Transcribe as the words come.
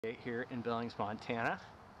Here in Billings, Montana,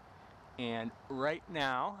 and right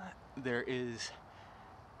now there is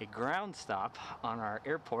a ground stop on our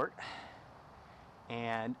airport,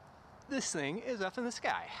 and this thing is up in the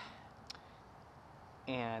sky,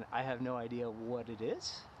 and I have no idea what it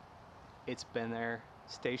is. It's been there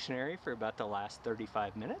stationary for about the last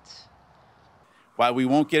 35 minutes. While we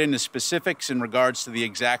won't get into specifics in regards to the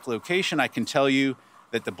exact location, I can tell you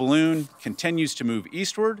that the balloon continues to move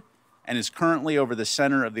eastward and is currently over the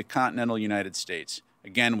center of the continental United States.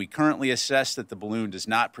 Again, we currently assess that the balloon does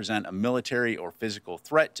not present a military or physical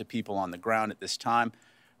threat to people on the ground at this time,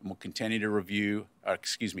 and we'll continue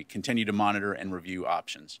to monitor and review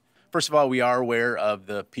options. First of all, we are aware of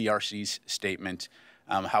the PRC's statement.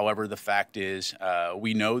 However, the fact is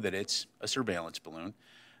we know that it's a surveillance balloon,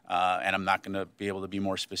 and I'm not going to be able to be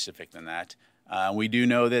more specific than that. We do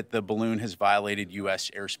know that the balloon has violated U.S.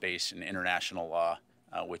 airspace and international law,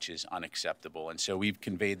 which is unacceptable. And so we've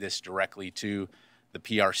conveyed this directly to the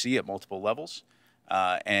PRC at multiple levels.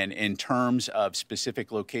 And in terms of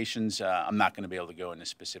specific locations, I'm not going to be able to go into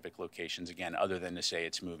specific locations, again, other than to say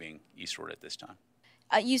it's moving eastward at this time.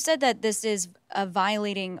 You said that this is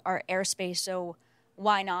violating our airspace, so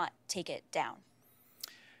why not take it down?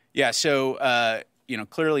 Yeah, so,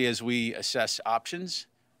 clearly as we assess options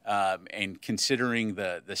and considering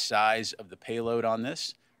the size of the payload on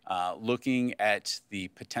this, looking at the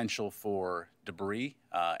potential for debris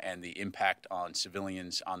and the impact on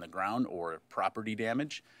civilians on the ground or property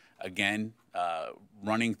damage. Again,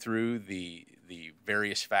 running through the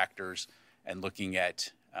various factors and looking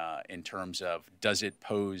at in terms of does it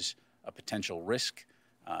pose a potential risk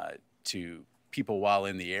to people while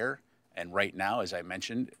in the air. And right now, as I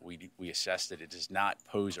mentioned, we assess that it does not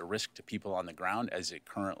pose a risk to people on the ground as it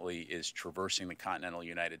currently is traversing the continental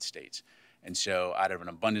United States. And so out of an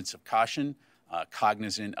abundance of caution,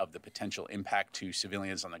 cognizant of the potential impact to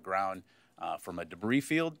civilians on the ground from a debris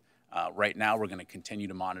field, right now we're going to continue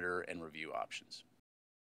to monitor and review options.